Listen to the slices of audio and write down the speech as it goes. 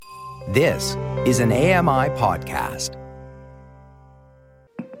This is an AMI podcast.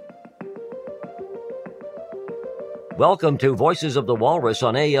 Welcome to Voices of the Walrus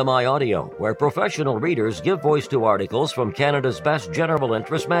on AMI Audio, where professional readers give voice to articles from Canada's best general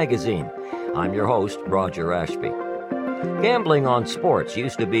interest magazine. I'm your host, Roger Ashby. Gambling on sports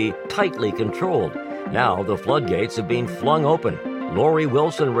used to be tightly controlled. Now the floodgates have been flung open. Laurie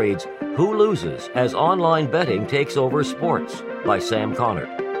Wilson reads Who Loses as Online Betting Takes Over Sports by Sam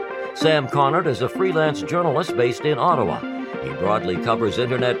Connard. Sam Connard is a freelance journalist based in Ottawa. He broadly covers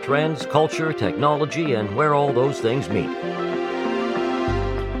internet trends, culture, technology, and where all those things meet.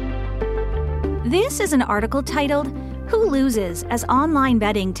 This is an article titled Who Loses as Online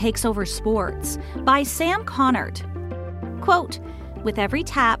Betting Takes Over Sports by Sam Connard. Quote, with every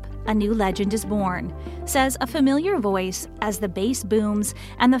tap, a new legend is born, says a familiar voice as the bass booms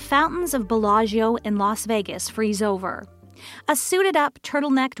and the fountains of Bellagio in Las Vegas freeze over. A suited-up,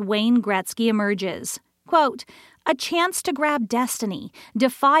 turtlenecked Wayne Gretzky emerges. Quote, a chance to grab destiny,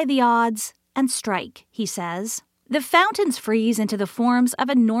 defy the odds, and strike, he says. The fountains freeze into the forms of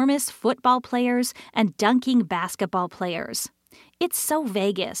enormous football players and dunking basketball players. It's so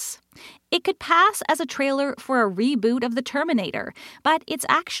Vegas. It could pass as a trailer for a reboot of The Terminator, but it's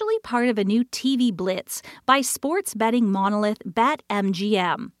actually part of a new TV blitz by sports betting monolith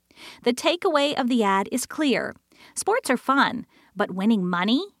BetMGM. The takeaway of the ad is clear. Sports are fun, but winning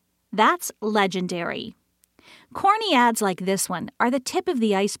money? That's legendary. Corny ads like this one are the tip of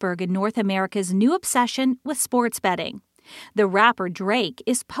the iceberg in North America's new obsession with sports betting. The rapper Drake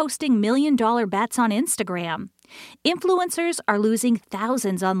is posting million-dollar bets on Instagram. Influencers are losing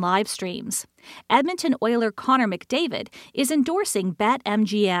thousands on live streams. Edmonton Oiler Connor McDavid is endorsing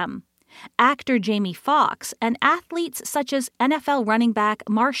BetMGM. Actor Jamie Foxx and athletes such as NFL running back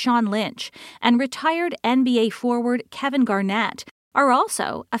Marshawn Lynch and retired NBA forward Kevin Garnett are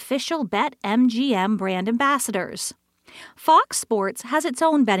also official BetMGM brand ambassadors. Fox Sports has its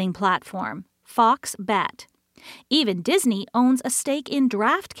own betting platform, Fox Bet. Even Disney owns a stake in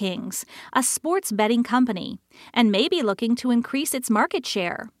DraftKings, a sports betting company, and may be looking to increase its market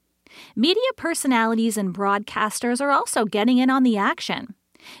share. Media personalities and broadcasters are also getting in on the action.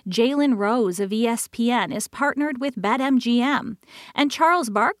 Jalen Rose of ESPN is partnered with BetMGM, and Charles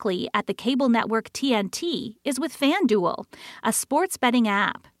Barkley at the cable network TNT is with FanDuel, a sports betting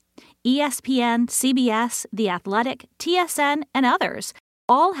app. ESPN, CBS, The Athletic, TSN, and others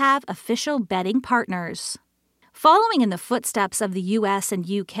all have official betting partners. Following in the footsteps of the US and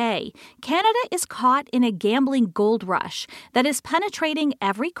UK, Canada is caught in a gambling gold rush that is penetrating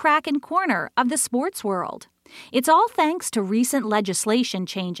every crack and corner of the sports world. It's all thanks to recent legislation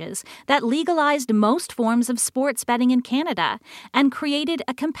changes that legalized most forms of sports betting in Canada and created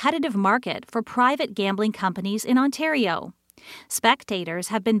a competitive market for private gambling companies in Ontario. Spectators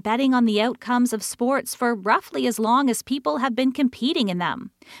have been betting on the outcomes of sports for roughly as long as people have been competing in them.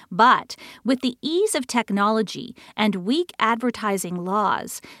 But with the ease of technology and weak advertising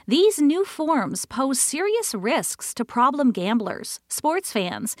laws, these new forms pose serious risks to problem gamblers, sports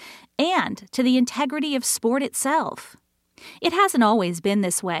fans, and to the integrity of sport itself. It hasn't always been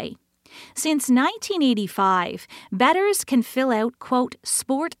this way. Since 1985, bettors can fill out, quote,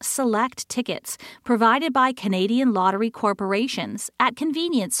 Sport Select tickets provided by Canadian lottery corporations at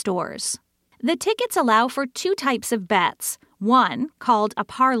convenience stores. The tickets allow for two types of bets. One, called a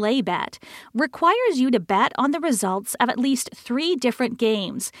parlay bet, requires you to bet on the results of at least 3 different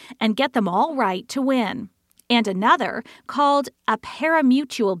games and get them all right to win. And another, called a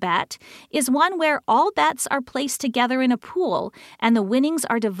parimutuel bet, is one where all bets are placed together in a pool and the winnings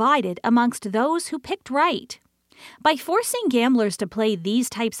are divided amongst those who picked right. By forcing gamblers to play these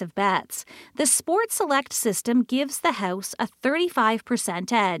types of bets, the Sport Select system gives the house a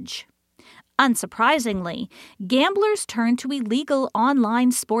 35% edge. Unsurprisingly, gamblers turn to illegal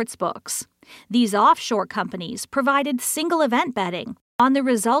online sportsbooks. These offshore companies provided single event betting on the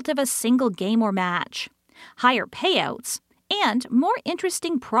result of a single game or match, higher payouts, and more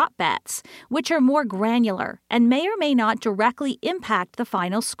interesting prop bets, which are more granular and may or may not directly impact the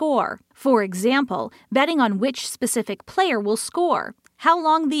final score. For example, betting on which specific player will score, how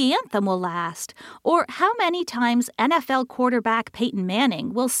long the anthem will last, or how many times NFL quarterback Peyton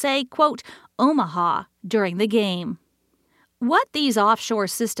Manning will say, quote, Omaha during the game. What these offshore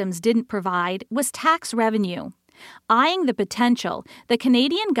systems didn't provide was tax revenue. Eyeing the potential, the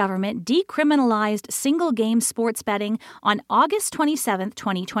Canadian government decriminalized single-game sports betting on August 27,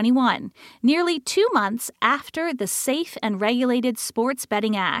 2021, nearly 2 months after the Safe and Regulated Sports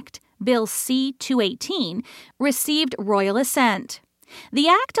Betting Act, Bill C-218, received royal assent. The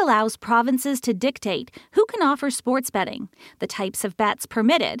act allows provinces to dictate who can offer sports betting, the types of bets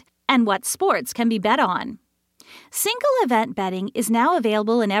permitted, and what sports can be bet on. Single event betting is now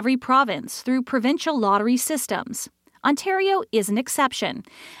available in every province through provincial lottery systems. Ontario is an exception,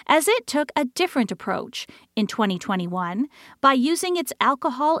 as it took a different approach in 2021 by using its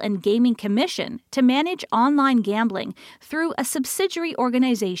Alcohol and Gaming Commission to manage online gambling through a subsidiary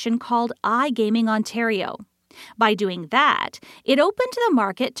organization called iGaming Ontario. By doing that, it opened the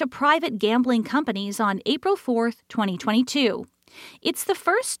market to private gambling companies on April 4, 2022. It's the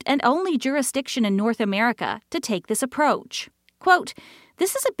first and only jurisdiction in North America to take this approach. Quote,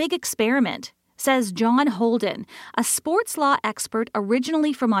 "This is a big experiment," says John Holden, a sports law expert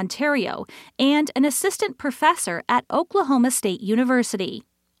originally from Ontario and an assistant professor at Oklahoma State University.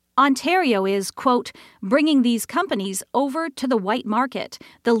 Ontario is, quote, "bringing these companies over to the white market,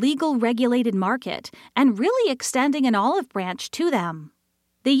 the legal regulated market, and really extending an olive branch to them."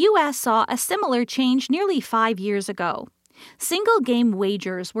 The U.S. saw a similar change nearly 5 years ago. Single-game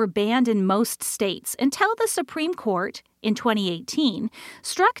wagers were banned in most states until the Supreme Court, in 2018,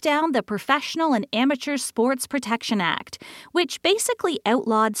 struck down the Professional and Amateur Sports Protection Act, which basically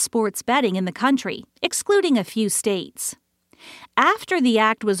outlawed sports betting in the country, excluding a few states. After the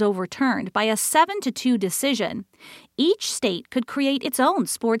act was overturned by a 7-2 decision, each state could create its own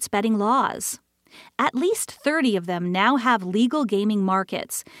sports betting laws. At least 30 of them now have legal gaming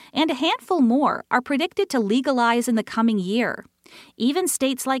markets, and a handful more are predicted to legalize in the coming year. Even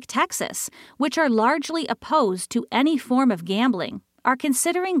states like Texas, which are largely opposed to any form of gambling, are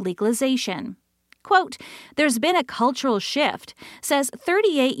considering legalization. Quote, "There's been a cultural shift," says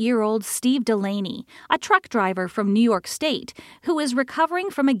 38-year-old Steve Delaney, a truck driver from New York State who is recovering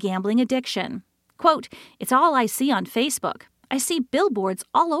from a gambling addiction. Quote, "It's all I see on Facebook. I see billboards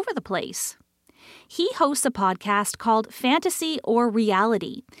all over the place." He hosts a podcast called Fantasy or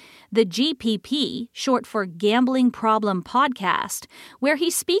Reality, the GPP, short for Gambling Problem Podcast, where he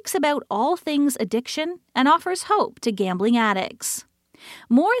speaks about all things addiction and offers hope to gambling addicts.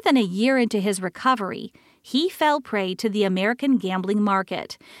 More than a year into his recovery, he fell prey to the American gambling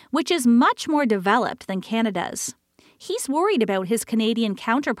market, which is much more developed than Canada's. He's worried about his Canadian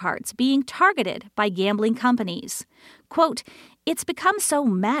counterparts being targeted by gambling companies. Quote, "It's become so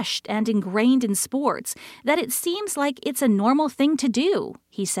meshed and ingrained in sports that it seems like it's a normal thing to do,"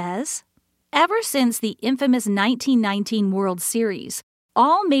 he says. Ever since the infamous 1919 World Series,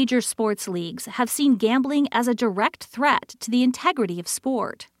 all major sports leagues have seen gambling as a direct threat to the integrity of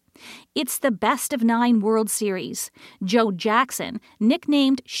sport. It's the best-of-9 World Series. Joe Jackson,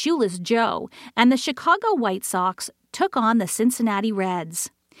 nicknamed Shoeless Joe, and the Chicago White Sox took on the Cincinnati Reds.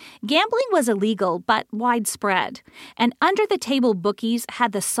 Gambling was illegal but widespread, and under-the-table bookies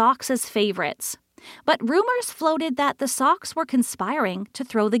had the Sox as favorites. But rumors floated that the Sox were conspiring to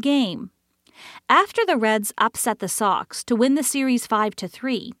throw the game. After the Reds upset the Sox to win the series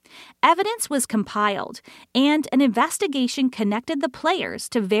 5-3, evidence was compiled, and an investigation connected the players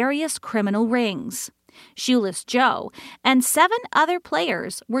to various criminal rings. Shoeless Joe and 7 other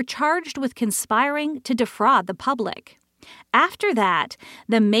players were charged with conspiring to defraud the public. After that,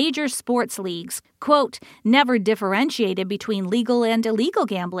 the major sports leagues, quote, "never differentiated between legal and illegal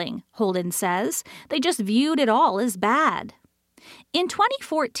gambling," Holden says. They just viewed it all as bad. In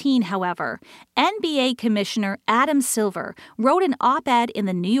 2014, however, NBA Commissioner Adam Silver wrote an op-ed in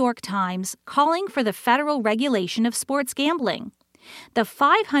the New York Times calling for the federal regulation of sports gambling. The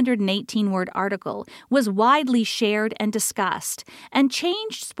 518-word article was widely shared and discussed and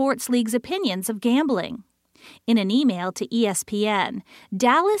changed sports leagues' opinions of gambling. In an email to ESPN,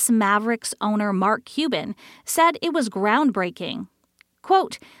 Dallas Mavericks owner Mark Cuban said it was groundbreaking.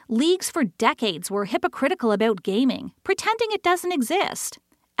 Quote, "Leagues for decades were hypocritical about gaming, pretending it doesn't exist.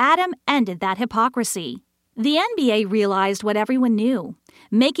 Adam ended that hypocrisy." The NBA realized what everyone knew.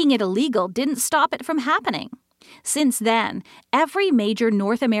 Making it illegal didn't stop it from happening. Since then, every major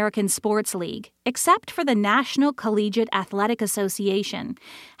North American sports league, except for the National Collegiate Athletic Association,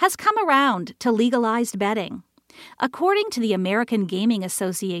 has come around to legalized betting. According to the American Gaming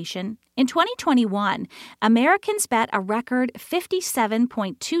Association, in 2021, Americans bet a record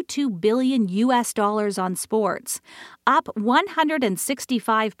 $57.22 billion on sports, up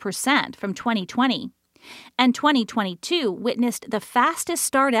 165% from 2020. And 2022 witnessed the fastest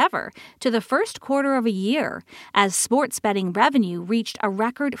start ever to the first quarter of a year, as sports betting revenue reached a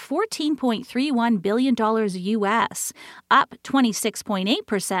record $14.31 billion U.S., up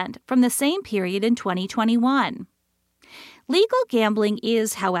 26.8% from the same period in 2021. Legal gambling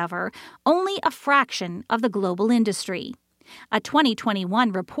is, however, only a fraction of the global industry. A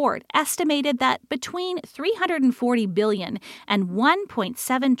 2021 report estimated that between $340 billion and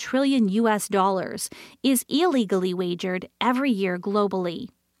 $1.7 trillion U.S. dollars is illegally wagered every year globally.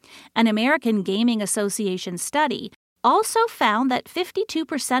 An American Gaming Association study also found that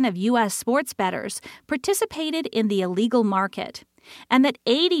 52% of U.S. sports bettors participated in the illegal market, and that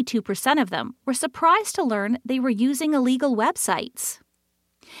 82% of them were surprised to learn they were using illegal websites.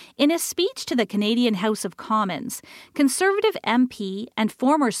 In a speech to the Canadian House of Commons, Conservative MP and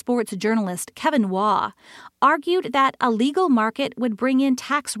former sports journalist Kevin Waugh argued that a legal market would bring in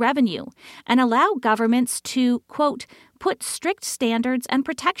tax revenue and allow governments to, quote, put strict standards and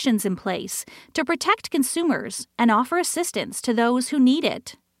protections in place to protect consumers and offer assistance to those who need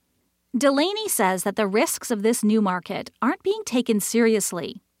it. Delaney says that the risks of this new market aren't being taken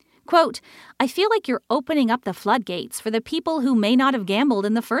seriously. Quote, I feel like you're opening up the floodgates for the people who may not have gambled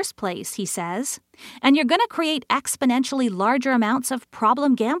in the first place, he says, and you're going to create exponentially larger amounts of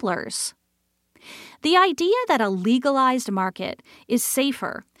problem gamblers. The idea that a legalized market is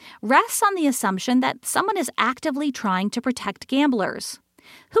safer rests on the assumption that someone is actively trying to protect gamblers.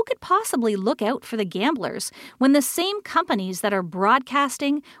 Who could possibly look out for the gamblers when the same companies that are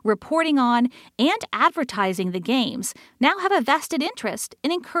broadcasting, reporting on, and advertising the games now have a vested interest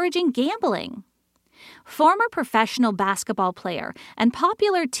in encouraging gambling? Former professional basketball player and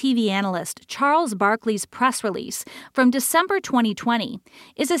popular TV analyst Charles Barkley's press release from December 2020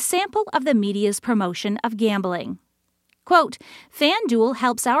 is a sample of the media's promotion of gambling. Quote, FanDuel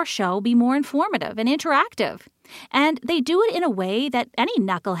helps our show be more informative and interactive, and they do it in a way that any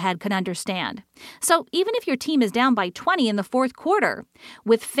knucklehead can understand. So even if your team is down by 20 in the fourth quarter,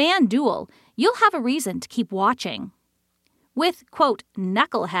 with FanDuel, you'll have a reason to keep watching. With, quote,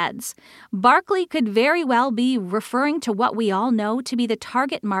 knuckleheads, Barkley could very well be referring to what we all know to be the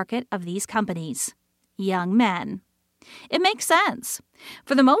target market of these companies: young men. It makes sense.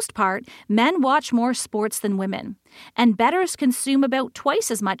 For the most part, men watch more sports than women, and bettors consume about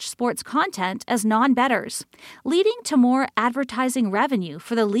twice as much sports content as non-bettors, leading to more advertising revenue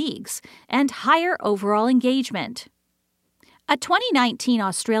for the leagues and higher overall engagement. A 2019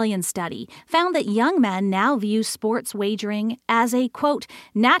 Australian study found that young men now view sports wagering as a, quote,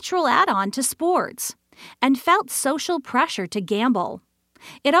 natural add-on to sports, and felt social pressure to gamble.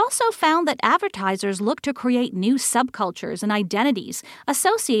 It also found that advertisers look to create new subcultures and identities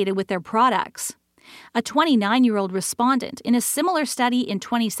associated with their products. A 29-year-old respondent in a similar study in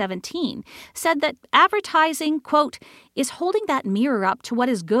 2017 said that advertising, quote, is holding that mirror up to what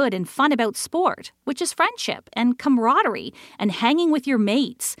is good and fun about sport, which is friendship and camaraderie and hanging with your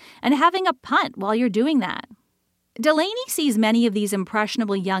mates and having a punt while you're doing that. Delaney sees many of these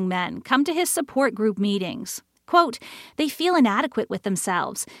impressionable young men come to his support group meetings. Quote, they feel inadequate with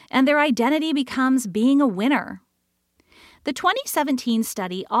themselves, and their identity becomes being a winner. The 2017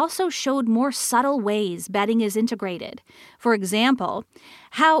 study also showed more subtle ways betting is integrated. For example,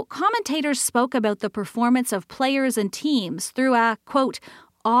 how commentators spoke about the performance of players and teams through a, quote,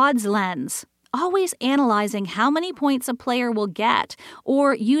 odds lens, always analyzing how many points a player will get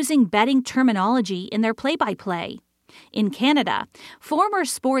or using betting terminology in their play-by-play. In Canada, former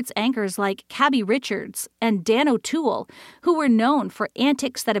sports anchors like Cabby Richards and Dan O'Toole, who were known for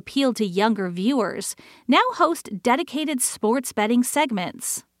antics that appealed to younger viewers, now host dedicated sports betting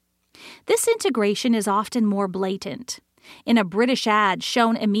segments. This integration is often more blatant. In a British ad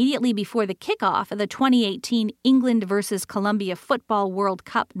shown immediately before the kickoff of the 2018 England versus Colombia Football World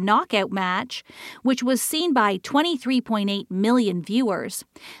Cup knockout match, which was seen by 23.8 million viewers,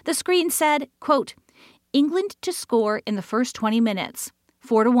 the screen said, quote, England to score in the first 20 minutes,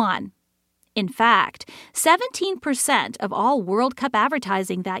 4-1. In fact, 17% of all World Cup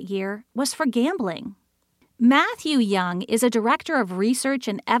advertising that year was for gambling. Matthew Young is a Director of Research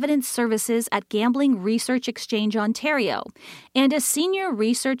and Evidence Services at Gambling Research Exchange Ontario and a Senior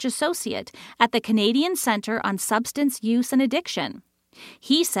Research Associate at the Canadian Centre on Substance Use and Addiction.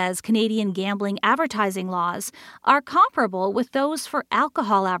 He says Canadian gambling advertising laws are comparable with those for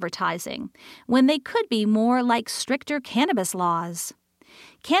alcohol advertising, when they could be more like stricter cannabis laws.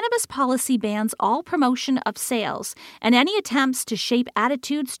 Cannabis policy bans all promotion of sales and any attempts to shape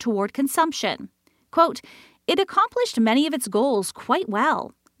attitudes toward consumption. Quote, it accomplished many of its goals quite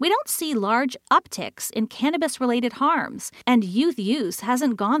well. We don't see large upticks in cannabis-related harms, and youth use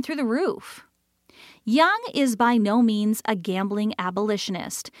hasn't gone through the roof. Young is by no means a gambling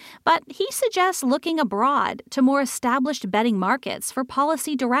abolitionist, but he suggests looking abroad to more established betting markets for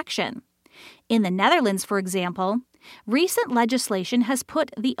policy direction. In the Netherlands, for example, recent legislation has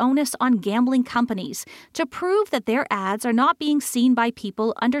put the onus on gambling companies to prove that their ads are not being seen by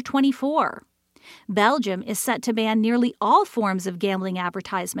people under 24. Belgium is set to ban nearly all forms of gambling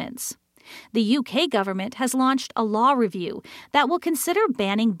advertisements. The UK government has launched a law review that will consider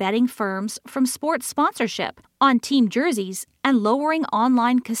banning betting firms from sports sponsorship on team jerseys and lowering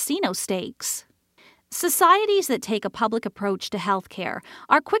online casino stakes. Societies that take a public approach to healthcare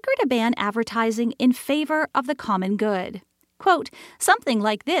are quicker to ban advertising in favor of the common good. Quote, something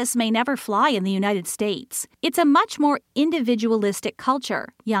like this may never fly in the United States. It's a much more individualistic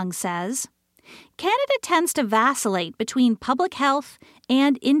culture, Young says. Canada tends to vacillate between public health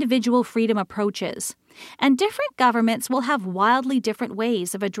and individual freedom approaches, and different governments will have wildly different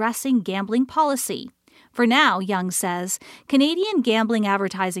ways of addressing gambling policy. For now, Young says, Canadian gambling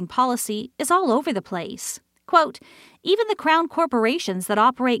advertising policy is all over the place. Quote, even the crown corporations that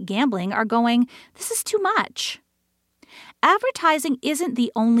operate gambling are going, this is too much. Advertising isn't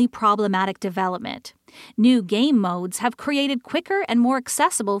the only problematic development. New game modes have created quicker and more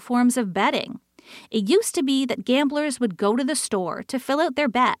accessible forms of betting. It used to be that gamblers would go to the store to fill out their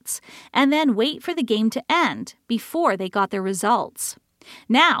bets and then wait for the game to end before they got their results.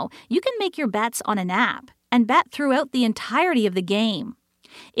 Now, you can make your bets on an app and bet throughout the entirety of the game.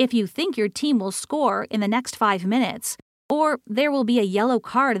 If you think your team will score in the next 5 minutes, or there will be a yellow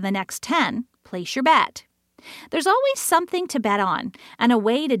card in the next 10, place your bet. There's always something to bet on and a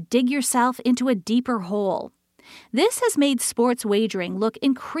way to dig yourself into a deeper hole. This has made sports wagering look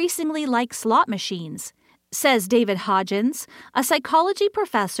increasingly like slot machines, says David Hodgins, a psychology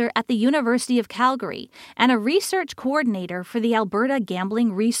professor at the University of Calgary and a research coordinator for the Alberta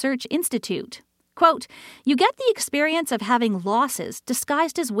Gambling Research Institute. Quote, you get the experience of having losses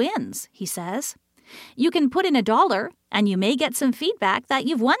disguised as wins, he says. You can put in $1 and you may get some feedback that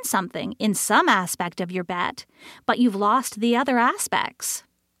you've won something in some aspect of your bet, but you've lost the other aspects.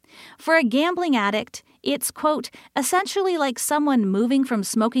 For a gambling addict, it's, quote, essentially like someone moving from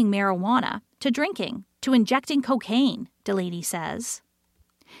smoking marijuana to drinking to injecting cocaine, Delaney says.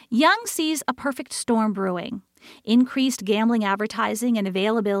 Young sees a perfect storm brewing, increased gambling advertising and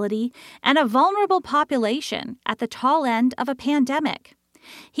availability, and a vulnerable population at the tall end of a pandemic.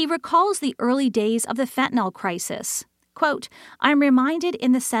 He recalls the early days of the fentanyl crisis. Quote, I'm reminded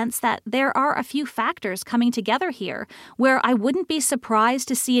in the sense that there are a few factors coming together here where I wouldn't be surprised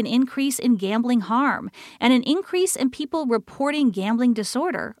to see an increase in gambling harm and an increase in people reporting gambling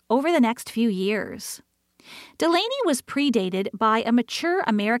disorder over the next few years. Delaney was predated by a mature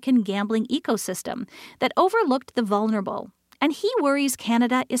American gambling ecosystem that overlooked the vulnerable, and he worries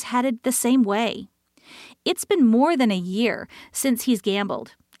Canada is headed the same way. It's been more than a year since he's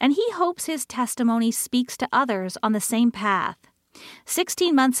gambled, and he hopes his testimony speaks to others on the same path.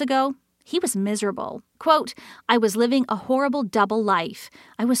 16 months ago, he was miserable. Quote, I was living a horrible double life.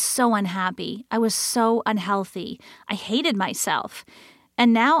 I was so unhappy. I was so unhealthy. I hated myself.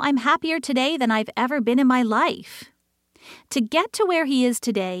 And now I'm happier today than I've ever been in my life. To get to where he is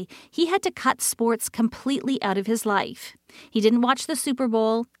today, he had to cut sports completely out of his life. He didn't watch the Super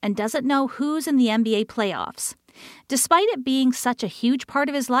Bowl and doesn't know who's in the NBA playoffs. Despite it being such a huge part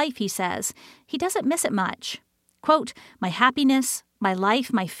of his life, he says, he doesn't miss it much. Quote, my happiness, my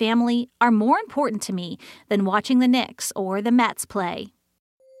life, my family are more important to me than watching the Knicks or the Mets play.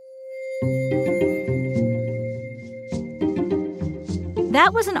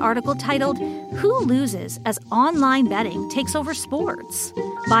 That was an article titled, Who Loses as Online Betting Takes Over Sports?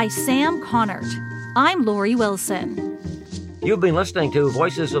 By Sam Connert. I'm Lori Wilson. You've been listening to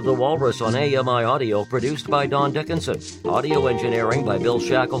Voices of the Walrus on AMI Audio, produced by Don Dickinson. Audio engineering by Bill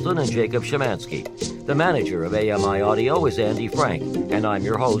Shackleton and Jacob Szymanski. The manager of AMI Audio is Andy Frank, and I'm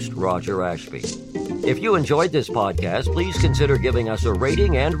your host, Roger Ashby. If you enjoyed this podcast, please consider giving us a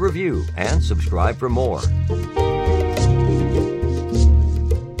rating and review, and subscribe for more.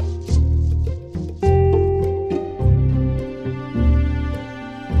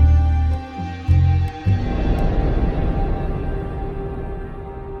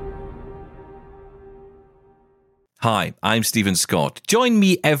 Hi, I'm Stephen Scott. Join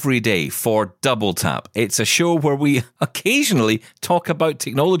me every day for Double Tap. It's a show where we occasionally talk about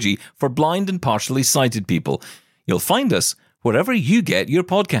technology for blind and partially sighted people. You'll find us wherever you get your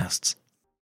podcasts.